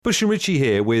Bush and Richie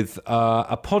here with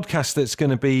a podcast that's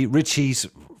going to be Richie's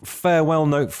farewell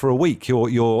note for a week,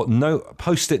 your note,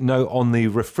 post-it note on the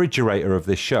refrigerator of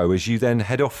this show as you then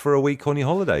head off for a week on your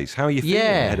holidays. How are you feeling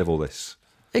ahead of all this?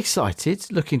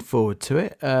 Excited, looking forward to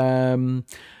it.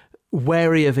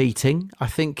 Wary of eating. I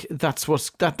think that's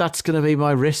that's going to be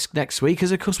my risk next week,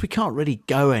 because of course we can't really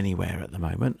go anywhere at the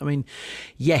moment. I mean,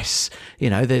 yes,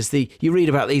 there's you read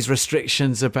about these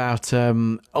restrictions about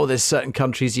there's certain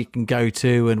countries you can go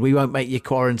to and we won't make you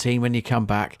quarantine when you come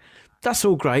back. That's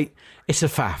all great. It's a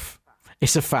faff.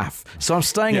 So I'm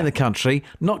staying in the country,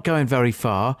 not going very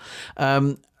far.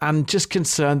 And just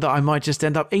concerned that I might just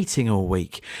end up eating all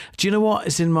week. Do you know what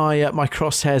is in my my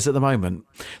crosshairs at the moment?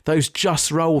 Those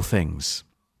Just Roll things.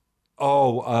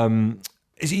 Oh,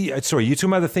 sorry, you're talking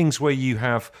about the things where you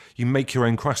make your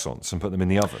own croissants and put them in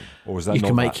the oven, or is that you not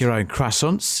can make that? your own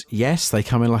croissants? Yes, they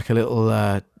come in like a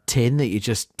little tin that you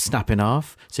just snap in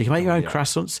half. So you can make your own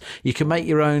croissants. You can make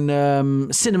your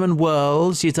own cinnamon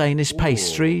whirls, your Danish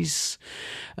pastries.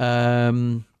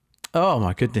 Oh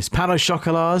my goodness, pan au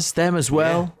chocolats, them as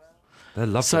well. Yeah. They're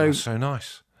lovely. They're so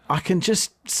nice. I can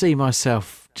just see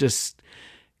myself just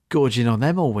gorging on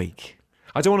them all week.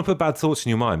 I don't want to put bad thoughts in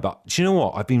your mind, but do you know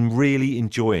what? I've been really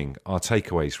enjoying our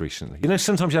takeaways recently.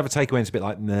 Sometimes you have a takeaway and it's a bit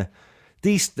like, nah.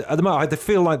 These, at the moment, I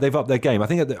feel like they've upped their game. I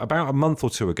think about a month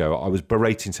or two ago, I was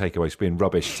berating takeaways for being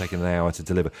rubbish, taking an hour to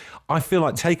deliver. I feel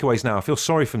like takeaways now, I feel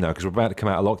sorry for them now because we're about to come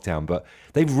out of lockdown, but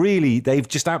they've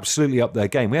just absolutely upped their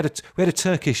game. We had a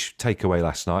Turkish takeaway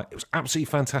last night. It was absolutely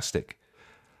fantastic.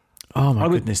 Oh my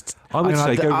goodness. I would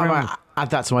say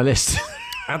add that to my list.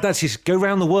 Add that to go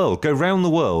round the world. Go round the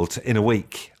world in a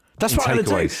week. That's what I'm going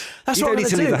to do. That's what I'm going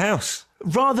to do. You don't need to leave the house.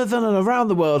 Rather than an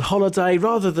around-the-world holiday,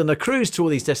 rather than a cruise to all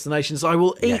these destinations, I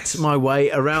will eat my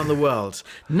way around the world.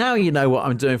 Now you know what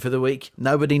I'm doing for the week.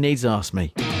 Nobody needs to ask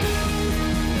me.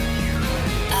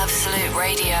 Absolute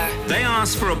Radio. They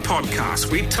asked for a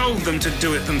podcast. We told them to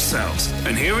do it themselves.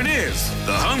 And here it is,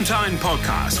 the Home Time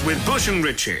Podcast with Bush and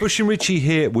Richie. Bush and Richie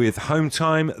here with Home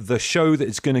Time, the show that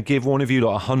is going to give one of you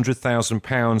like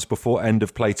 £100,000 before end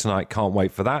of play tonight. Can't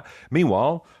wait for that.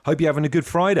 Meanwhile, hope you're having a good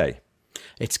Friday.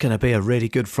 It's going to be a really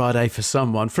good Friday for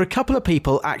someone. For a couple of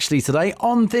people, actually, today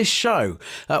on this show.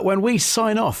 When we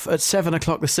sign off at 7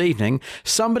 o'clock this evening,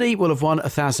 somebody will have won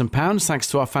 £1,000 thanks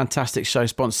to our fantastic show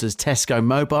sponsors, Tesco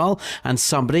Mobile, and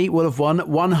somebody will have won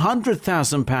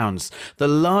 £100,000, the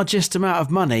largest amount of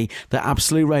money that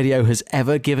Absolute Radio has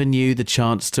ever given you the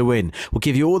chance to win. We'll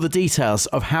give you all the details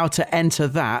of how to enter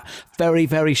that very,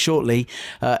 very shortly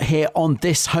here on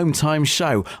this Home Time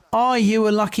show. Are you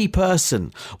a lucky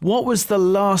person? What was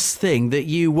the last thing that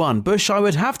you won? Bush, I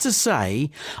would have to say,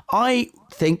 I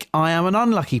think I am an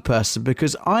unlucky person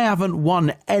because I haven't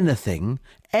won anything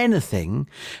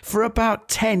for about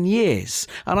 10 years.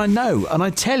 And I know, and I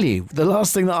tell you, the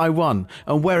last thing that I won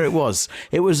and where it was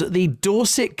at the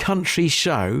Dorset Country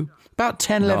Show about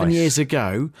 10, 11 years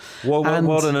ago. What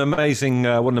an amazing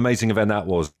event that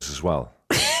was as well.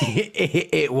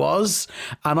 It was,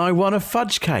 and I won a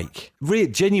fudge cake. Really,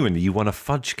 genuinely, you won a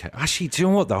fudge cake? Actually, do you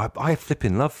know what, though? I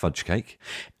flipping love fudge cake.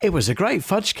 It was a great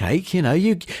fudge cake.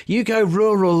 You go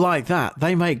rural like that,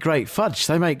 they make great fudge.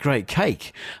 They make great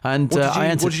cake. And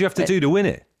what did you have to do to win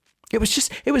it? It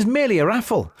was merely a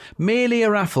raffle.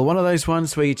 One of those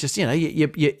ones where you just,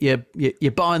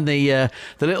 you bind the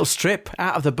little strip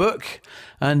out of the book,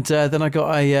 and then I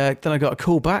got a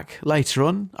call back later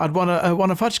on. I'd won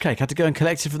a fudge cake. I had to go and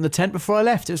collect it from the tent before I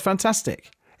left. It was fantastic.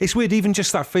 It's weird, even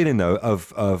just that feeling, though,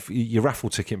 of your raffle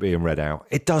ticket being read out.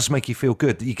 It does make you feel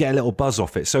good. You get a little buzz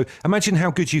off it. So imagine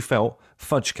how good you felt.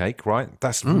 Fudge cake, right?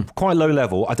 That's quite low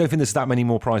level. I don't think there's that many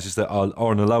more prizes that are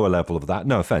on a lower level of that.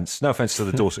 No offence to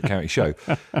the Dorset County show.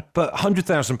 But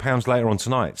 £100,000 later on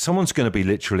tonight, someone's going to be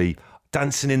literally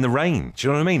dancing in the rain. Do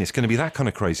you know what I mean? It's going to be that kind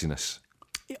of craziness.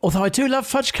 Although I do love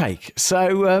fudge cake, so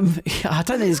I don't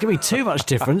think there's going to be too much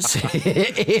difference.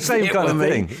 Same kind of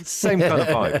thing. Same kind of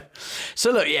vibe.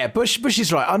 So look, Bush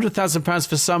is right. £100,000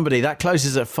 for somebody. That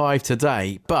closes at 5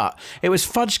 today. But it was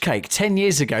fudge cake 10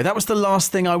 years ago. That was the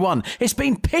last thing I won. It's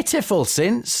been pitiful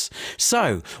since.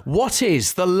 So what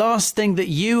is the last thing that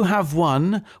you have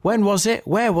won? When was it?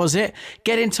 Where was it?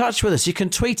 Get in touch with us. You can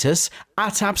tweet us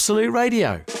at Absolute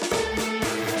Radio.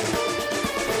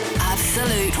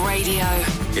 Absolute Radio.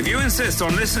 If you insist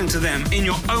on listening to them in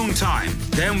your own time,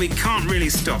 then we can't really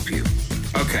stop you.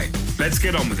 Okay, let's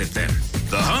get on with it then.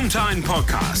 The Home Time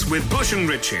Podcast with Bush and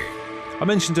Richie. I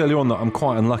mentioned earlier on that I'm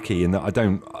quite unlucky in that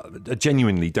I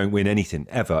genuinely don't win anything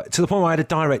ever. To the point where I had a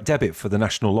direct debit for the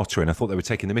National Lottery and I thought they were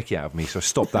taking the mickey out of me, so I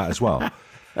stopped that as well.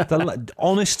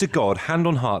 Honest to God, hand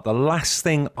on heart, the last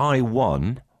thing I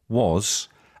won was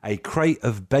a crate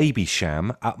of Baby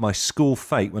Sham at my school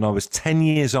fete when I was 10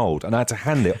 years old, and I had to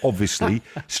hand it, obviously,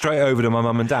 straight over to my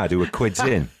mum and dad, who were quids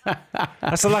in.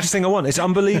 That's the last thing I want. It's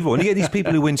unbelievable. And you get these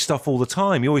people who win stuff all the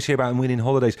time. You always hear about them winning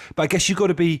holidays. But I guess you've got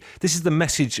to be... This is the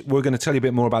message. We're going to tell you a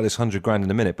bit more about this 100 grand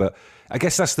in a minute, but I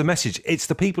guess that's the message. It's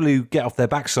the people who get off their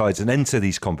backsides and enter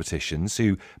these competitions,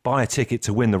 who buy a ticket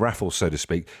to win the raffle, so to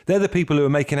speak. They're the people who are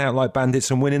making out like bandits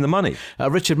and winning the money.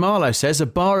 Richard Marlowe says a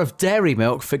bar of dairy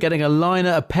milk for getting a line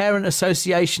at a parent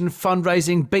association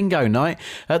fundraising bingo night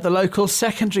at the local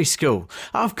secondary school.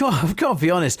 I've got to be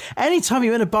honest, anytime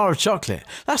you win a bar of chocolate,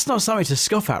 that's not something to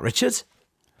scoff at, Richard.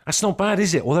 That's not bad,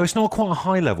 is it? Although it's not quite a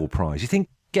high-level prize. You think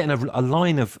getting a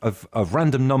line of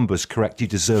random numbers correct, you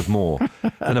deserve more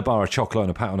than a bar of chocolate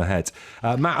and a pat on the head.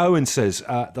 Matt Owen says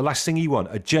the last thing he won,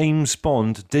 a James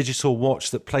Bond digital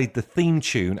watch that played the theme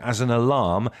tune as an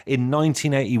alarm in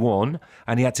 1981,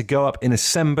 and he had to go up in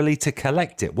assembly to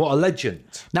collect it. What a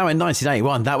legend. Now, in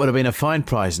 1981, that would have been a fine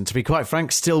prize, and to be quite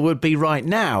frank, still would be right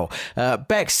now.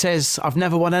 Beck says, I've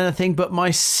never won anything, but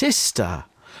my sister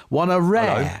won a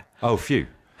rare... Hello? Oh, phew.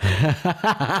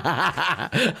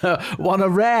 Won a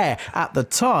rare, at the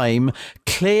time,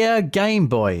 clear Game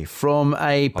Boy from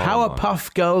a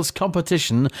Powerpuff Girls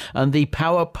competition and the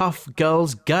Powerpuff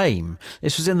Girls game.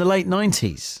 This was in the late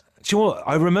 90s. Do you know what?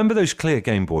 I remember those clear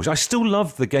Game Boys. I still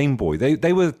love the Game Boy.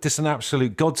 They were just an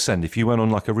absolute godsend if you went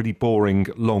on like a really boring,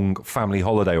 long family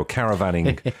holiday or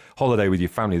caravanning holiday with your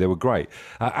family. They were great.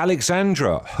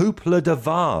 Alexandra Hoopla de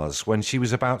Vase, when she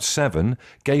was about 7,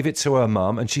 gave it to her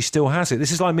mum, and she still has it.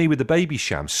 This is like me with the Baby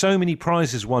Sham. So many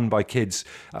prizes won by kids,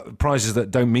 prizes that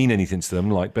don't mean anything to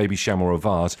them, like Baby Sham or a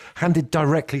vase, handed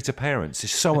directly to parents.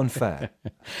 It's so unfair.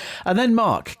 And then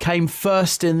Mark came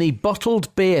first in the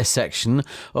bottled beer section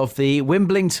of the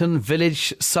Wimbledon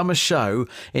Village Summer Show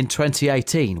in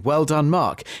 2018. Well done,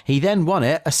 Mark. He then won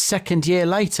it a second year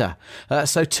later.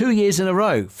 So 2 years in a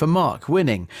row for Mark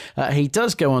winning. He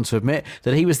does go on to admit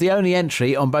that he was the only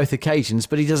entry on both occasions,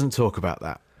 but he doesn't talk about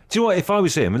that. Do you know what? If I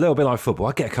was him, a little bit like football,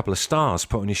 I'd get a couple of stars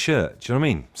put on your shirt. Do you know what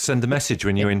I mean? Send a message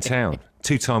when you're in town.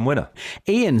 2-time winner.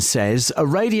 Ian says a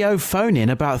radio phone-in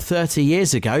about 30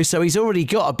 years ago, so he's already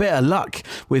got a bit of luck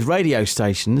with radio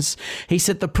stations. He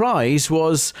said the prize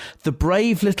was the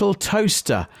Brave Little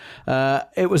Toaster.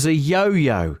 It was a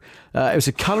yo-yo. It was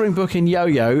a colouring book in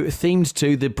yo-yo themed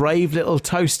to the Brave Little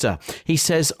Toaster. He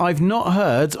says, I've not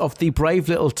heard of the Brave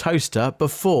Little Toaster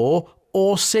before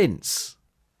or since.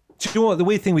 Do you know what the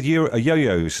weird thing with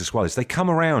yo-yos as well is they come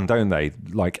around, don't they?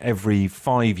 Like every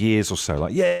 5 years or so.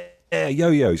 Like, yeah,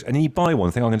 yo-yos. And then you buy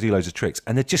one, think I'm going to do loads of tricks.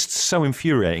 And they're just so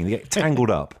infuriating. They get tangled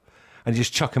up and you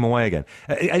just chuck them away again.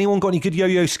 Anyone got any good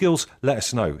yo-yo skills? Let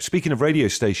us know. Speaking of radio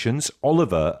stations,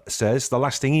 Oliver says the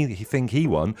last thing he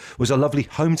won was a lovely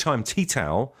home time tea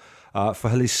towel for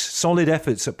his solid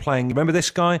efforts at playing. Remember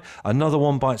this guy? Another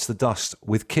One Bites the Dust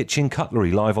with kitchen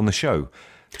cutlery live on the show.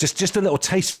 Just a little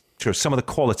taste of some of the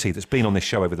quality that's been on this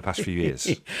show over the past few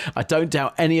years. I don't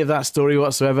doubt any of that story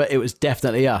whatsoever. It was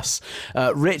definitely us.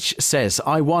 Rich says,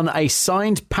 I won a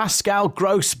signed Pascal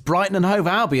Gross Brighton and Hove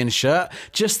Albion shirt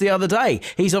just the other day.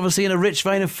 He's obviously in a rich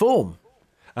vein of form.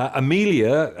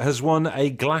 Amelia has won a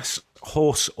glass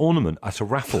horse ornament at a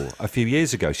raffle a few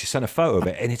years ago. She sent a photo of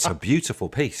it, and it's a beautiful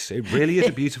piece. It really is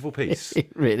a beautiful piece.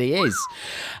 It really is.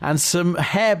 And some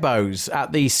hair bows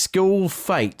at the school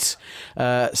fete,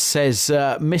 says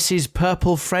Mrs.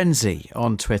 Purple Frenzy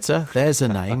on Twitter. There's a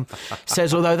name.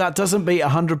 Says, although that doesn't beat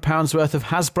 £100 worth of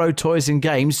Hasbro toys and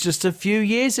games just a few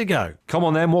years ago. Come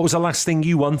on then, what was the last thing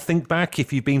you won? Think back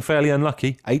if you've been fairly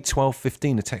unlucky. 8 12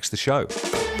 15 to text the show.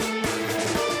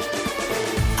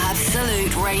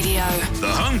 Absolute Radio.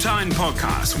 The Hometown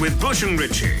Podcast with Bush and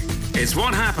Richie. It's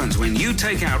what happens when you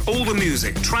take out all the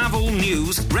music, travel,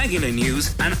 news, regular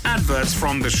news, and adverts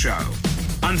from the show.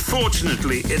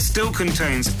 Unfortunately, it still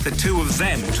contains the two of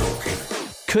them talking.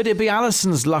 Could it be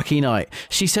Alison's lucky night?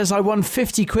 She says, I won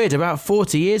 50 quid about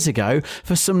 40 years ago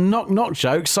for some knock-knock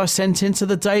jokes I sent into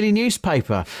the daily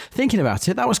newspaper. Thinking about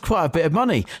it, that was quite a bit of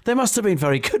money. They must have been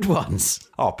very good ones.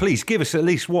 Oh, please give us at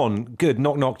least one good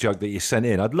knock-knock joke that you sent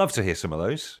in. I'd love to hear some of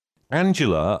those.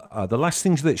 Angela, the last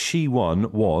things that she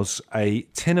won was a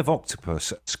tin of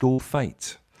octopus at school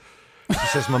fete. She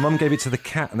says, my mum gave it to the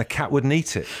cat and the cat wouldn't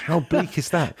eat it. How bleak is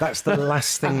that? That's the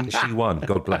last thing that she won.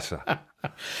 God bless her.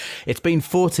 It's been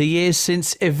 40 years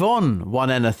since Yvonne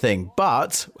won anything,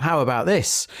 but how about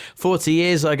this? 40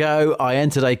 years ago, I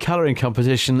entered a colouring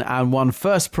competition and won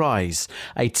first prize,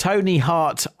 a Tony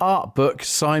Hart art book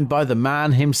signed by the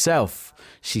man himself,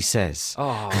 she says.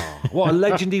 Oh, what a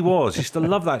legend he was. Used to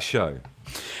love that show.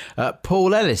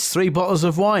 Paul Ellis, 3 bottles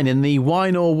of wine in the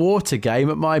wine or water game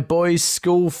at my boys'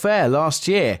 school fair last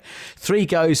year. 3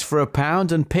 goes for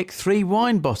 £1 and pick 3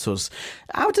 wine bottles.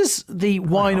 How does the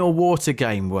wine or water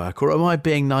game work, or am I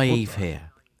being naive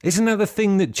here? Isn't that the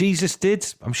thing that Jesus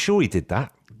did? I'm sure he did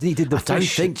that. He did the I don't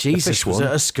think Jesus was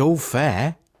at a school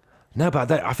fair. No,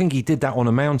 but I think he did that on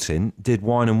a mountain, did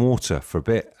wine and water for a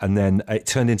bit, and then it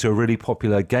turned into a really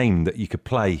popular game that you could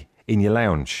play in your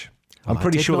lounge. I'm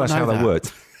pretty sure that's how that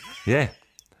worked. Yeah.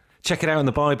 Check it out in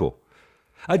the Bible.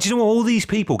 Do you know what? All these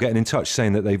people getting in touch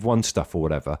saying that they've won stuff or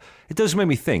whatever, it does make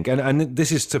me think, and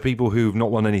this is to people who've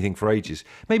not won anything for ages,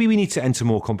 maybe we need to enter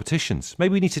more competitions.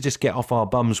 Maybe we need to just get off our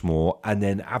bums more and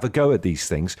then have a go at these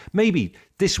things. Maybe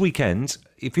this weekend,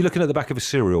 if you're looking at the back of a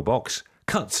cereal box,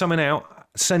 cut something out,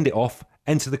 send it off,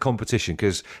 enter the competition,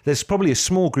 because there's probably a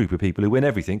small group of people who win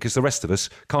everything because the rest of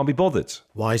us can't be bothered.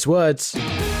 Wise words.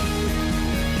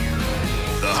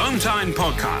 The Home Time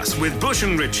Podcast with Bush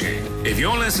and Richie. If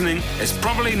you're listening, it's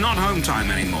probably not Home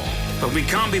Time anymore, but we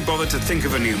can't be bothered to think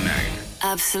of a new name.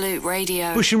 Absolute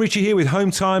Radio. Bush and Richie here with Home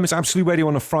Time. It's Absolute Radio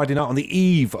on a Friday night on the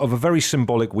eve of a very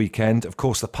symbolic weekend. Of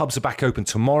course, the pubs are back open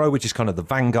tomorrow, which is kind of the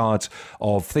vanguard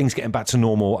of things getting back to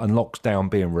normal and lockdown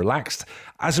being relaxed.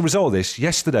 As a result of this,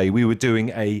 yesterday we were doing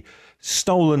a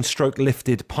stolen stroke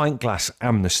lifted pint glass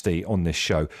amnesty on this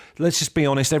show. Let's just be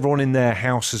honest, everyone in their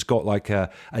house has got like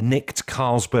a nicked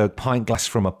Carlsberg pint glass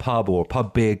from a pub or a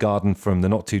pub beer garden from the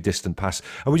not too distant past,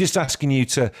 and we're just asking you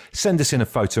to send us in a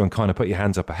photo and kind of put your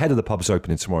hands up ahead of the pub's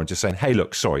opening tomorrow and just saying, hey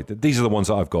look, sorry, these are the ones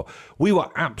that I've got. We were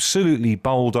absolutely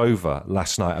bowled over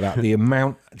last night about the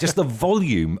amount, just the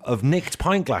volume of nicked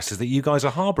pint glasses that you guys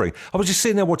are harbouring. I was just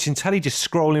sitting there watching telly, just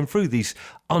scrolling through these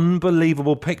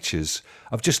unbelievable pictures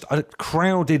of just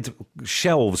crowded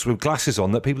shelves with glasses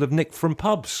on that people have nicked from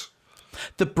pubs.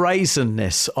 The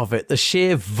brazenness of it, the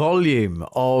sheer volume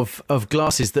of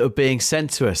glasses that are being sent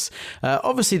to us.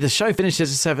 Obviously, the show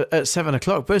finishes at 7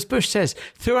 o'clock, but as Bush says,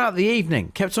 throughout the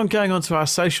evening, kept on going onto our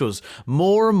socials,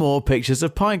 more and more pictures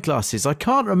of pint glasses. I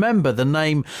can't remember the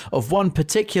name of one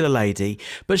particular lady,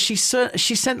 but she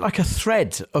sent like a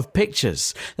thread of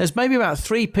pictures. There's maybe about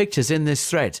 3 pictures in this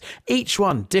thread, each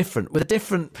one different, with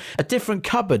a different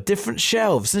cupboard, different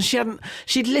shelves, and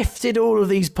she'd lifted all of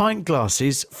these pint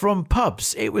glasses from pubs.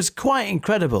 It was quite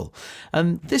incredible,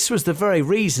 and this was the very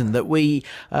reason that we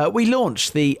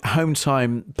launched the Home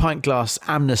Time Pint Glass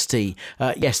Amnesty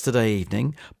yesterday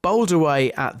evening. Bowled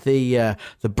away at the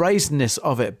brazenness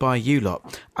of it by you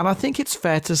lot, and I think it's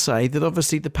fair to say that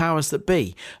obviously the powers that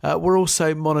be were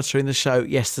also monitoring the show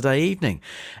yesterday evening.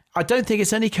 I don't think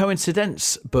it's any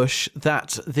coincidence, Bush,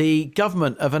 that the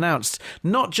government have announced,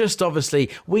 not just obviously,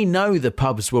 we know the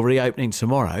pubs were reopening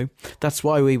tomorrow. That's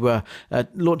why we were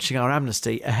launching our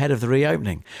amnesty ahead of the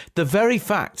reopening. The very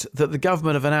fact that the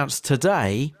government have announced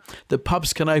today that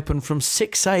pubs can open from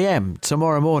 6 a.m.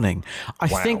 tomorrow morning, I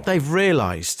think they've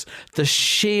realised the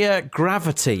sheer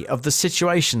gravity of the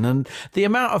situation and the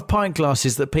amount of pint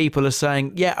glasses that people are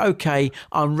saying, yeah, OK,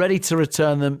 I'm ready to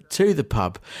return them to the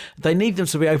pub. They need them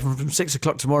to be open from 6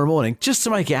 o'clock tomorrow morning just to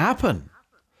make it happen.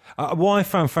 What I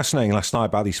found fascinating last night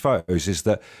about these photos is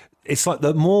that it's like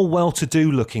the more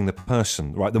well-to-do looking the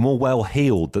person, right, the more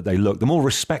well-heeled that they look, the more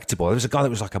respectable. There was a guy that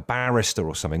was like a barrister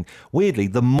or something. Weirdly,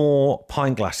 the more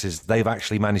pint glasses they've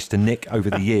actually managed to nick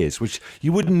over the years, which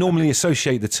you wouldn't normally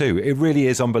associate the two. It really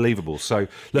is unbelievable. So,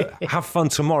 look, have fun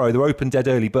tomorrow. They're open dead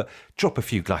early, but drop a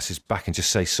few glasses back and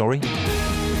just say sorry.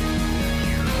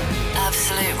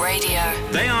 Absolute Radio.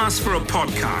 They asked for a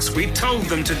podcast. We told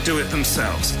them to do it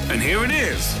themselves. And here it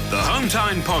is, the Home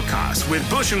Time Podcast with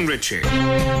Bush and Richie.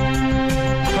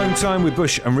 Home Time with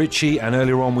Bush and Richie, and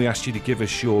earlier on we asked you to give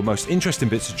us your most interesting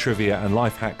bits of trivia and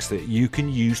life hacks that you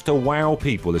can use to wow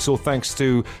people. It's all thanks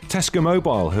to Tesco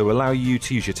Mobile, who allow you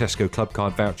to use your Tesco Club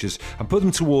Card vouchers and put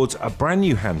them towards a brand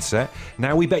new handset.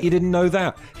 Now we bet you didn't know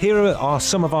that. Here are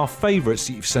some of our favourites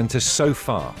that you've sent us so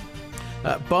far.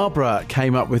 Barbara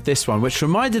came up with this one, which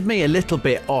reminded me a little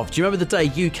bit of, do you remember the day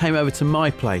you came over to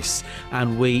my place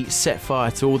and we set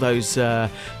fire to all those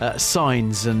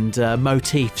signs and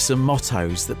motifs and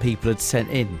mottos that people had sent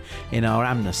in our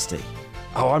amnesty?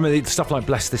 Oh, I mean, stuff like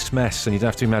bless this mess and you don't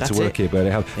have to be mad to work here, but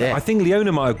Yeah. I think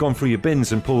Leona might have gone through your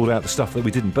bins and pulled out the stuff that we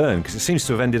didn't burn, because it seems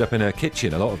to have ended up in her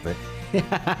kitchen, a lot of it.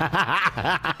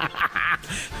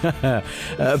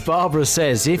 Barbara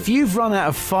says, if you've run out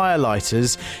of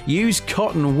firelighters, use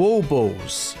cotton wool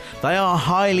balls. They are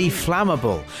highly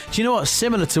flammable. Do you know what?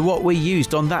 Similar to what we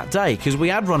used on that day, because we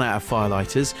had run out of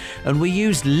firelighters and we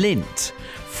used lint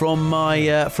from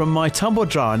my tumble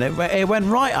dryer and it went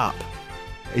right up.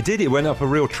 It did. It went up a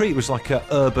real treat. It was like a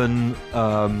urban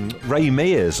Ray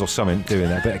Mears or something doing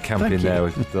that. A bit of camping there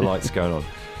with the lights going on.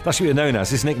 That's what you're known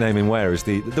as. His nickname in Ware is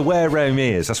the Ware Ray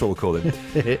Mears. That's what we'll call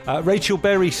him. Rachel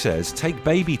Berry says, take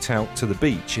baby talc to the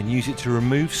beach and use it to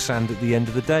remove sand at the end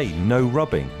of the day. No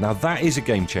rubbing. Now, that is a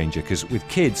game changer because with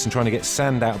kids and trying to get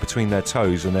sand out between their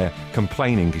toes and they're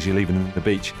complaining because you're leaving them at the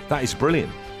beach, that is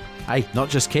brilliant. Hey, not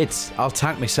just kids. I'll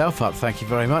tank myself up. Thank you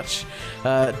very much.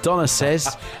 Donna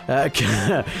says,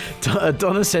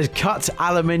 Donna says, cut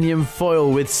aluminium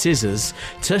foil with scissors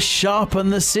to sharpen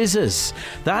the scissors.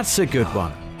 That's a good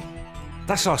one.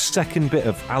 That's our second bit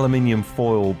of aluminium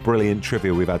foil brilliant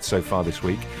trivia we've had so far this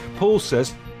week. Paul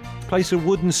says, place a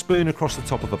wooden spoon across the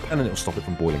top of a pan and it'll stop it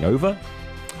from boiling over.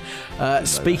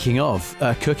 Speaking of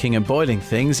cooking and boiling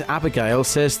things, Abigail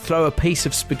says throw a piece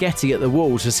of spaghetti at the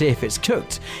wall to see if it's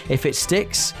cooked. If it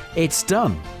sticks, it's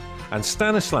done. And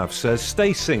Stanislav says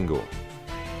stay single.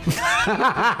 He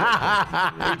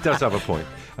does have a point.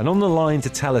 And on the line to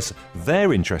tell us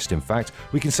their interest, in fact,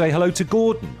 we can say hello to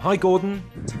Gordon. Hi, Gordon.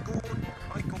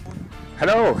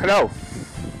 Hello.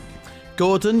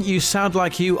 Gordon, you sound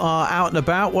like you are out and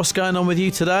about. What's going on with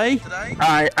you today?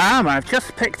 I am. I've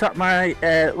just picked up my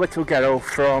little girl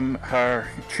from her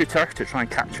tutor to try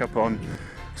and catch up on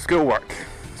schoolwork.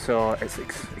 So it's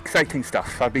exciting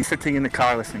stuff. I've been sitting in the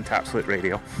car listening to Absolute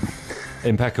Radio.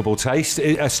 Impeccable taste.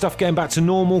 Stuff getting back to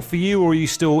normal for you, or are you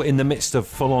still in the midst of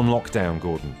full-on lockdown,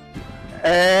 Gordon?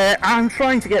 I'm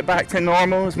trying to get back to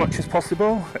normal as much as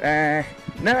possible.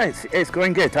 No, it's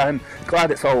going good. I'm glad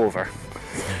it's all over.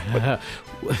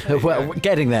 Well,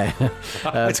 getting there.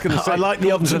 It's going to say, I like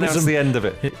the optimism. The end of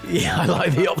it. Yeah, I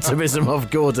like the optimism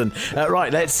of Gordon.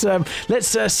 Right, let's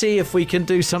see if we can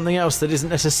do something else that isn't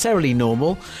necessarily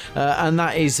normal, and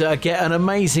that is get an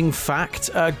amazing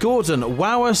fact. Gordon,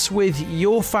 wow us with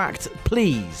your fact,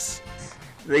 please.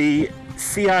 The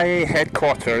CIA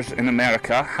headquarters in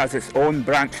America has its own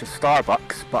branch of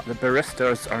Starbucks, but the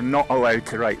baristas are not allowed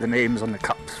to write the names on the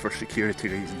cups for security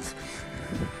reasons.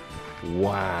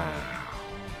 Wow.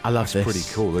 I love this. Pretty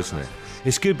cool, isn't it?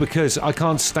 It's good because I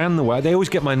can't stand the way they always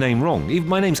get my name wrong. Even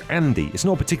my name's Andy. It's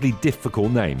not a particularly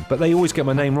difficult name, but they always get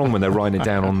my name wrong when they're writing it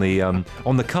down on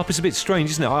the cup. It's a bit strange,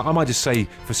 isn't it? I might just say,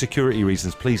 for security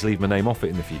reasons, please leave my name off it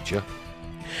in the future.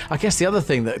 I guess the other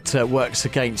thing that works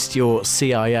against your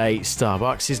CIA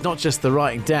Starbucks is not just the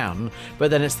writing down, but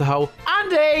then it's the whole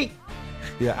Andy.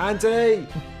 Yeah, Andy.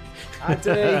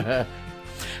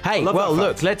 Hey, well,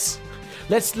 look, let's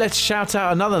shout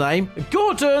out another name.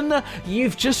 Gordon,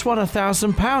 you've just won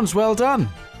 £1,000. Well done.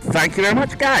 Thank you very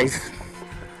much, guys.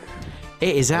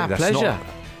 It is our pleasure.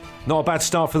 Not a bad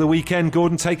start for the weekend,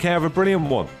 Gordon. Take care of a brilliant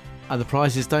one. And the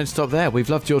prizes don't stop there. We've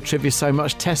loved your trivia so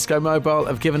much. Tesco Mobile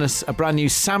have given us a brand new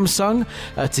Samsung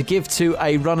to give to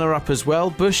a runner-up as well.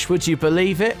 Bush, would you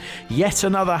believe it? Yet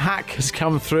another hack has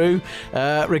come through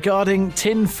regarding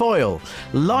tin foil.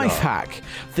 Life hack.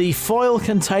 The foil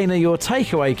container your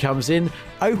takeaway comes in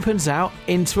opens out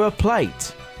into a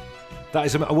plate. That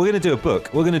is, we're going to do a book.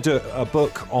 We're going to do a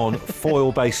book on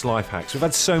foil-based life hacks. We've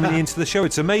had so many into the show.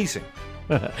 It's amazing.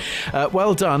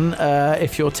 Well done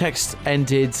if your text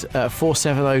ended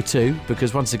 4702,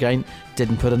 because once again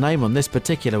didn't put a name on this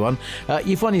particular one.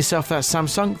 You've won yourself that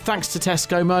Samsung thanks to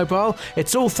Tesco Mobile.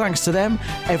 It's all thanks to them.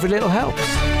 Every little helps.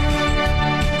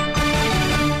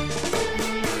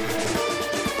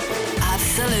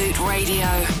 Absolute Radio.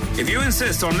 If you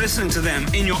insist on listening to them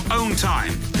in your own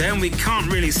time, then we can't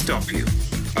really stop you.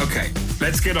 Okay,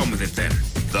 let's get on with it then.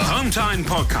 The Home Time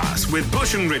Podcast with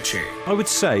Bush and Richie. I would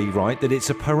say, right, that it's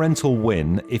a parental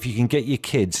win if you can get your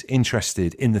kids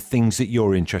interested in the things that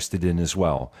you're interested in as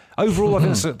well. Overall,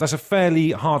 I think that's a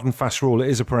fairly hard and fast rule. It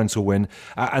is a parental win.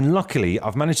 And luckily,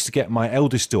 I've managed to get my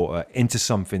eldest daughter into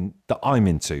something that I'm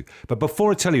into. But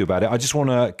before I tell you about it, I just want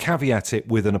to caveat it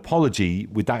with an apology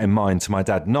with that in mind to my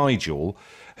dad, Nigel,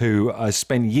 who has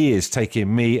spent years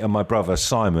taking me and my brother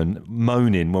Simon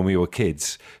moaning when we were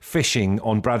kids, fishing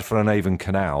on Bradford and Avon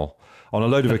Canal on a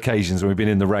load of occasions when we've been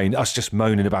in the rain, us just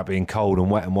moaning about being cold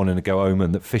and wet and wanting to go home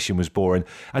and that fishing was boring.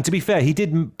 And to be fair, he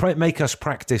did make us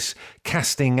practice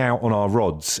casting out on our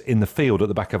rods in the field at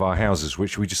the back of our houses,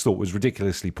 which we just thought was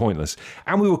ridiculously pointless.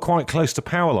 And we were quite close to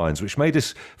power lines, which made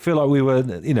us feel like we were,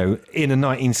 you know, in a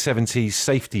 1970s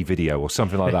safety video or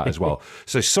something like that as well.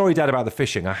 So sorry, Dad, about the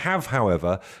fishing. I have,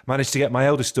 however, managed to get my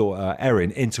eldest daughter,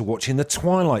 Erin, into watching The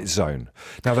Twilight Zone.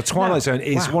 Now, The Twilight Zone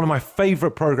is one of my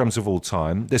favourite programmes of all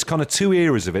time. There's kind of two two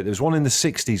eras of it. There was one in the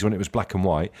 60s when it was black and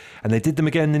white, and they did them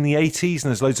again in the 80s,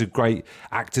 and there's loads of great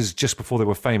actors just before they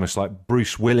were famous, like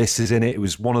Bruce Willis is in it. It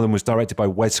was one of them was directed by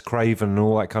Wes Craven and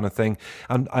all that kind of thing.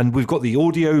 And we've got the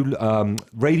audio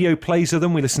radio plays of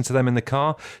them. We listen to them in the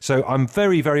car. So I'm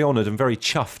very, very honoured and very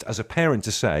chuffed as a parent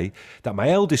to say that my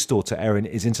eldest daughter, Erin,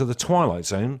 is into the Twilight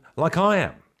Zone like I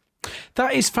am.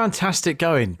 That is fantastic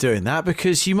doing that,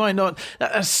 because you might not,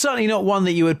 certainly not one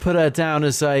that you would put her down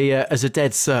as a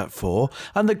dead cert for.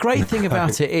 And the great thing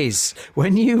about it is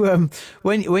when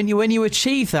you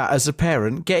achieve that as a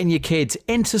parent, getting your kids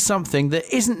into something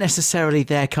that isn't necessarily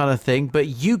their kind of thing, but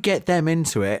you get them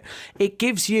into it, it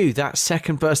gives you that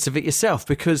second burst of it yourself.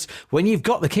 Because when you've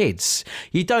got the kids,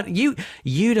 you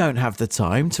don't have the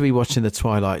time to be watching the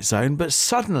Twilight Zone, but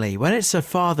suddenly when it's a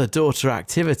father-daughter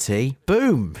activity,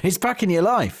 boom, it's back in your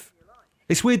life.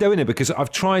 It's weird though, isn't it? Because I've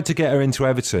tried to get her into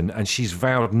Everton and she's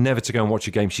vowed never to go and watch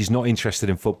a game. She's not interested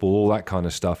in football, all that kind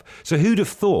of stuff. So who'd have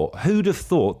thought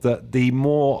that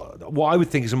what I would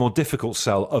think is a more difficult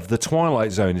sell of the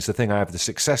Twilight Zone is the thing I have the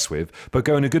success with, but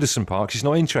going to Goodison Park, she's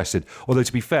not interested. Although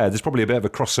to be fair, there's probably a bit of a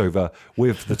crossover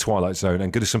with the Twilight Zone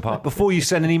and Goodison Park. Before you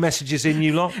send any messages in,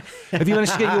 you lot, have you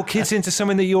managed to get your kids into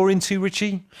something that you're into,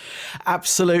 Richie?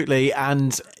 Absolutely.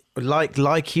 And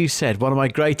like you said, one of my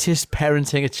greatest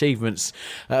parenting achievements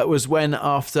was when,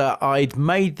 after I'd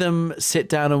made them sit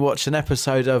down and watch an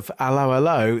episode of Hello,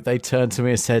 Hello, they turned to me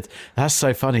and said, "That's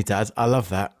so funny, Dad. I love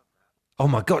that." Oh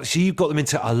my God, so you've got them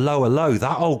into Hello, Hello,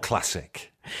 that old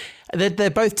classic. They're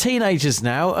both teenagers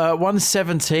now. One's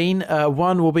 17,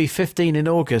 one will be 15 in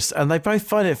August, and they both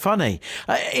find it funny.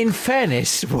 In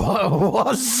fairness,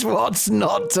 what's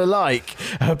not to like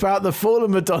about the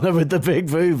fallen Madonna with the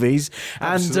big boobies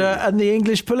and the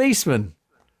English policeman?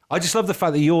 I just love the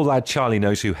fact that your lad Charlie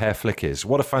knows who Hair Flick is.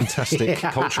 What a fantastic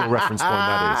cultural reference point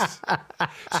that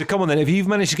is. So come on then, if you've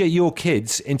managed to get your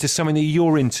kids into something that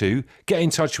you're into, get in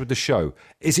touch with the show.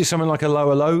 Is it something like Hello,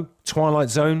 Hello, Twilight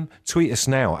Zone? Tweet us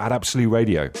now at Absolute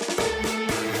Radio.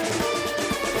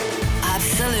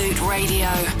 Absolute Radio.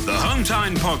 The Home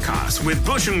Time Podcast with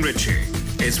Bush and Richie.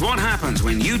 It's what happens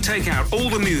when you take out all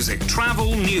the music,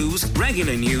 travel, news,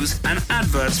 regular news, and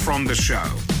adverts from the show.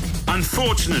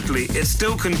 Unfortunately, it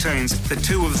still contains the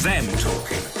two of them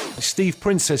talking. Steve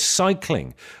Prince says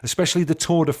cycling, especially the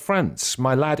Tour de France.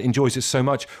 My lad enjoys it so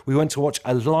much. We went to watch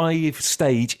a live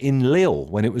stage in Lille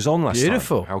when it was on last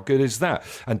Beautiful. time. How good is that?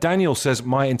 And Daniel says,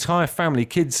 my entire family,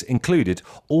 kids included,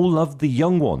 all love the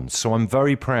young ones, so I'm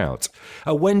very proud.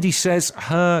 Wendy says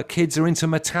her kids are into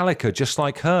Metallica just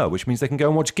like her, which means they can go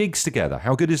and watch gigs together.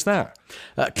 How good is that?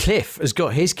 Cliff has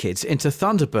got his kids into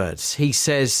Thunderbirds. He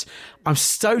says, I'm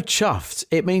so chuffed.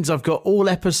 It means I've got all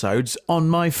episodes on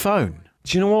my phone.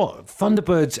 Do you know what?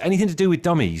 Thunderbirds, anything to do with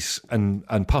dummies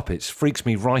and puppets freaks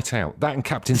me right out. That and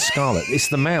Captain Scarlet. It's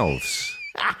the mouths.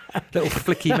 Little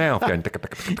flicky mouth going...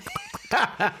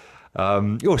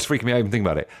 You're just freaking me out even thinking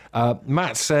about it.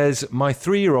 Matt says, my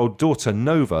 3-year-old daughter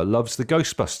Nova loves the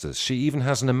Ghostbusters. She even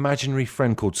has an imaginary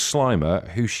friend called Slimer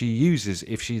who she uses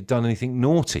if she's done anything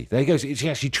naughty. There he goes. She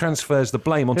actually transfers the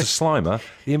blame onto Slimer,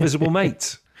 the invisible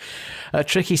mate.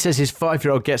 Tricky says his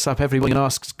 5-year-old gets up every morning and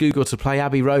asks Google to play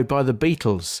Abbey Road by the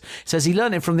Beatles. Says he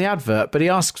learned it from the advert, but he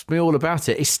asks me all about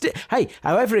it. Hey,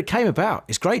 however it came about,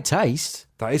 it's great taste.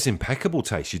 That is impeccable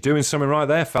taste. You're doing something right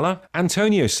there, fella.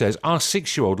 Antonio says, our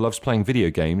 6-year-old loves playing video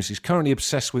games. He's currently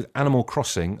obsessed with Animal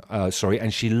Crossing,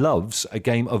 and she loves a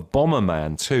game of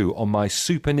Bomberman 2 on my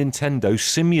Super Nintendo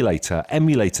simulator,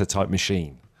 emulator type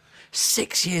machine.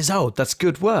 6 years old, that's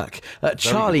good work.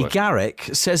 Charlie Garrick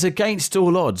says, against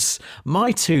all odds,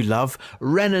 my two love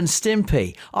Ren and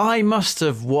Stimpy. I must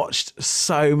have watched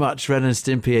so much Ren and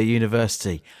Stimpy at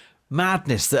university.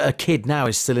 Madness that a kid now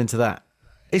is still into that.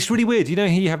 It's really weird. You know,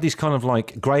 you have these kind of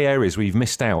like grey areas where you've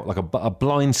missed out, like a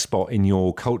blind spot in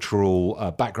your cultural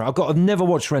background. I've never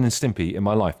watched Ren and Stimpy in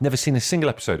my life. Never seen a single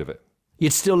episode of it.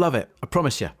 You'd still love it, I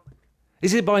promise you.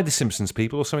 Is it by the Simpsons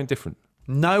people or something different?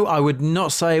 No, I would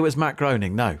not say it was Matt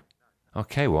Groening, no.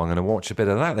 Okay, well, I'm going to watch a bit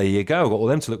of that. There you go. Got all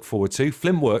them to look forward to.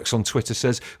 Flintworks on Twitter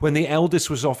says, when the eldest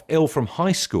was off ill from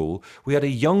high school, we had a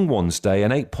young ones day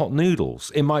and ate pot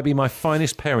noodles. It might be my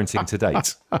finest parenting to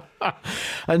date.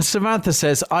 And Samantha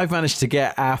says, I've managed to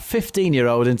get our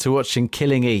 15-year-old into watching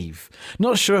Killing Eve.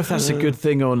 Not sure if that's a good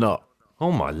thing or not.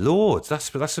 Oh, my Lord.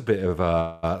 That's a bit of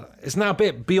isn't that a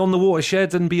bit beyond the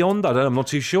watershed and beyond? I'm not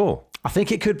too sure. I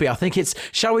think it could be. I think it's,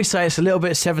 shall we say, it's a little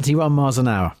bit 71 miles an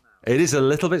hour. It is a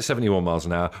little bit 71 miles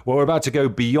an hour. Well, we're about to go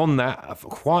beyond that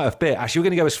quite a bit. Actually, we're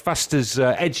going to go as fast as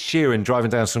Ed Sheeran driving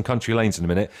down some country lanes in a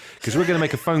minute, because we're going to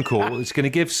make a phone call that's going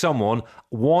to give someone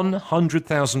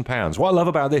 £100,000. What I love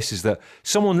about this is that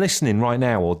someone listening right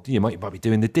now, or you might be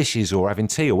doing the dishes or having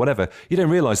tea or whatever, you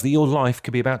don't realise that your life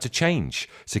could be about to change.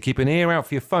 So keep an ear out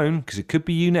for your phone, because it could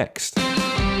be you next.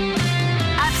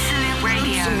 Absolute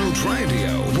Radio. Absolute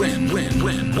Radio. Win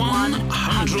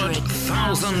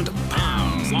 £100,000.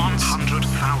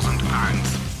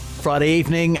 £100,000. Friday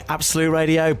evening, Absolute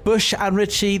Radio. Bush and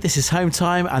Richie, this is Home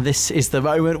Time, and this is the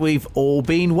moment we've all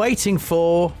been waiting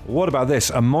for. What about this?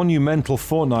 A monumental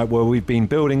fortnight where we've been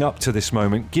building up to this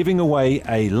moment, giving away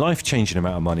a life-changing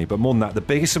amount of money, but more than that, the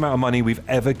biggest amount of money we've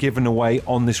ever given away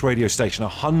on this radio station,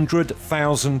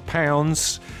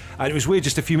 £100,000. And it was weird,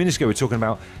 just a few minutes ago we were talking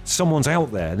about someone's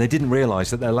out there and they didn't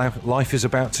realise that their life is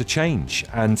about to change.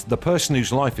 And the person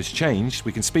whose life has changed,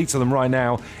 we can speak to them right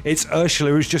now. It's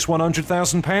Ursula, who's just won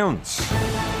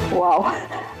 £100,000. Wow.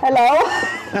 Hello.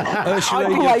 Ursula,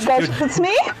 oh my gosh, it's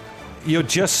me? You're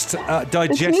just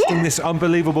digesting this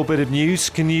unbelievable bit of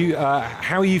news. Can you?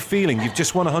 How are you feeling? You've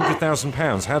just won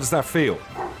 £100,000. How does that feel?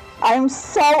 I'm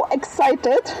so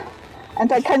excited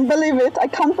and I can't believe it. I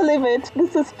can't believe it.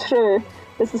 This is true.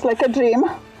 This is like a dream.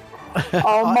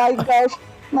 Oh my gosh.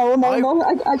 No,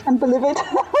 I can't believe it.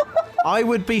 I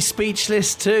would be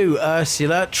speechless too,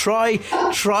 Ursula. Try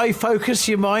focus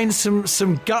your mind,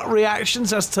 some gut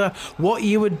reactions as to what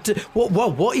you would do,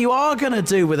 what you are going to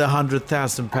do with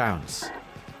 £100,000.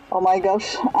 Oh my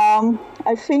gosh.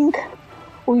 I think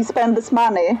we spend this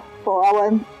money for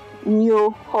our new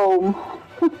home. All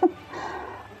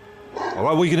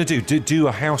right, what are you going to do? Do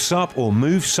a house up or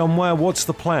move somewhere? What's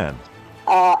the plan?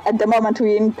 At the moment,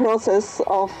 we're in process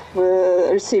of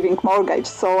receiving mortgage,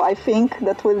 so I think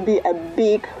that will be a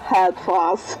big help for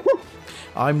us.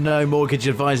 I'm no mortgage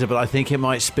advisor, but I think it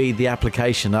might speed the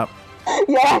application up.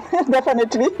 Yeah,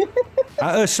 definitely.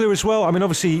 Ursula as well. I mean,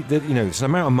 obviously, there's an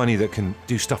amount of money that can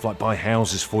do stuff like buy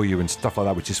houses for you and stuff like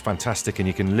that, which is fantastic, and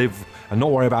you can live and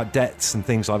not worry about debts and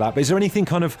things like that. But is there anything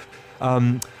kind of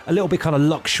a little bit kind of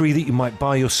luxury that you might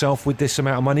buy yourself with this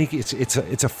amount of money?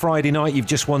 It's a Friday night, you've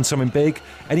just won something big.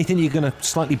 Anything you're going to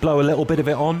slightly blow a little bit of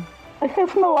it on? I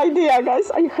have no idea,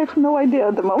 guys. I have no idea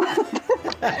at the moment.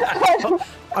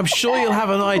 I'm sure you'll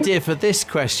have an idea for this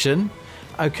question.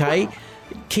 Okay,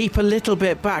 keep a little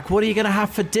bit back. What are you going to have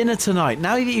for dinner tonight?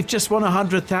 Now that you've just won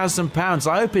 £100,000,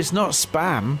 I hope it's not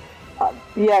spam.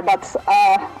 Yeah, but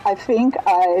I think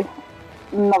I'm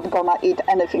not gonna eat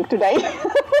anything today.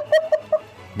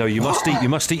 No, you must eat, you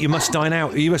must dine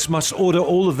out. You must order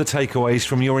all of the takeaways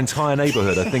from your entire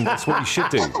neighbourhood. I think that's what you should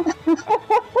do.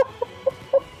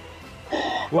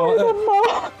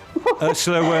 Well,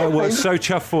 Ursula, we're so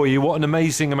chuffed for you. What an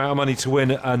amazing amount of money to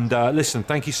win. And listen,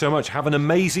 thank you so much. Have an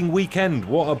amazing weekend.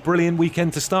 What a brilliant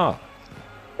weekend to start.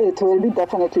 It will be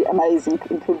definitely amazing.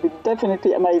 It will be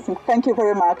definitely amazing. Thank you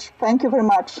very much. Thank you very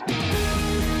much.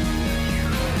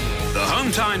 The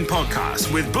Home Time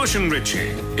Podcast with Bush and Richie.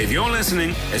 If you're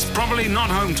listening, it's probably not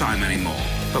Home Time anymore,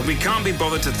 but we can't be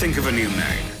bothered to think of a new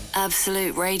name.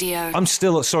 Absolute Radio. I'm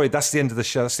still, sorry, that's the end of the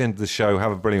show. That's the end of the show.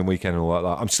 Have a brilliant weekend and all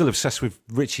that. I'm still obsessed with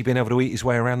Richie being able to eat his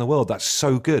way around the world. That's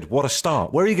so good. What a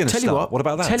start. Where are you going to start? What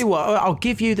about that? Tell you what, I'll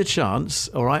give you the chance,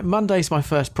 all right? Monday's my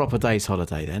first proper day's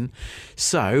holiday then.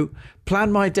 So,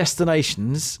 plan my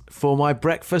destinations for my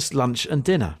breakfast, lunch and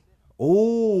dinner.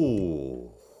 Oh.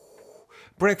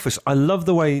 Breakfast. I love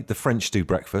the way the French do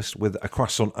breakfast with a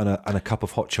croissant and a cup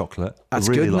of hot chocolate. That's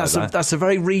really good. Like that's a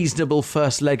very reasonable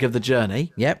first leg of the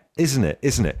journey. Yep. Isn't it?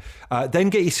 Then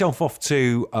get yourself off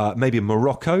to maybe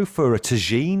Morocco for a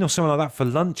tagine or something like that for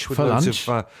lunch. With loads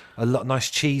of a lot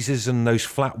nice cheeses and those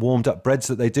flat warmed up breads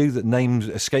that they do. That name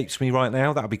escapes me right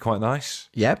now. That would be quite nice.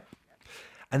 Yep.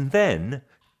 And then,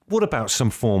 what about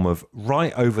some form of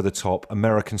right over the top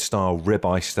American style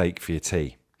ribeye steak for your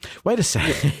tea? Wait a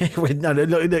second. No,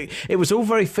 look, it was all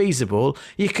very feasible.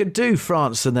 You could do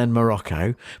France and then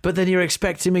Morocco, but then you're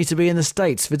expecting me to be in the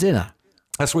States for dinner.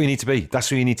 That's what you need to be. That's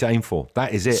what you need to aim for.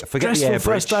 That is it. Forget the air bridge.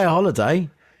 First day of holiday.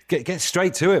 Get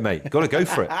straight to it, mate. Got to go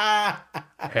for it.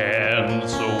 And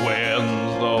so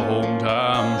ends the Home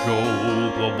Time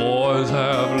Show. The boys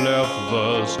have left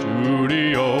the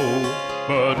studio,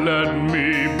 but let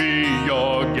me be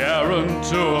your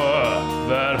guarantor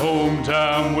that Home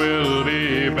Time will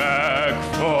be back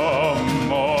for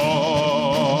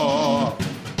more.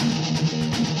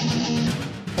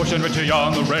 Bush and Richie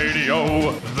on the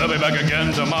radio, they'll be back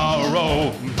again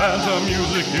tomorrow. Banter,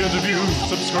 music, interviews,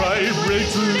 subscribe,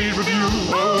 rate, leave review.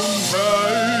 Home Time.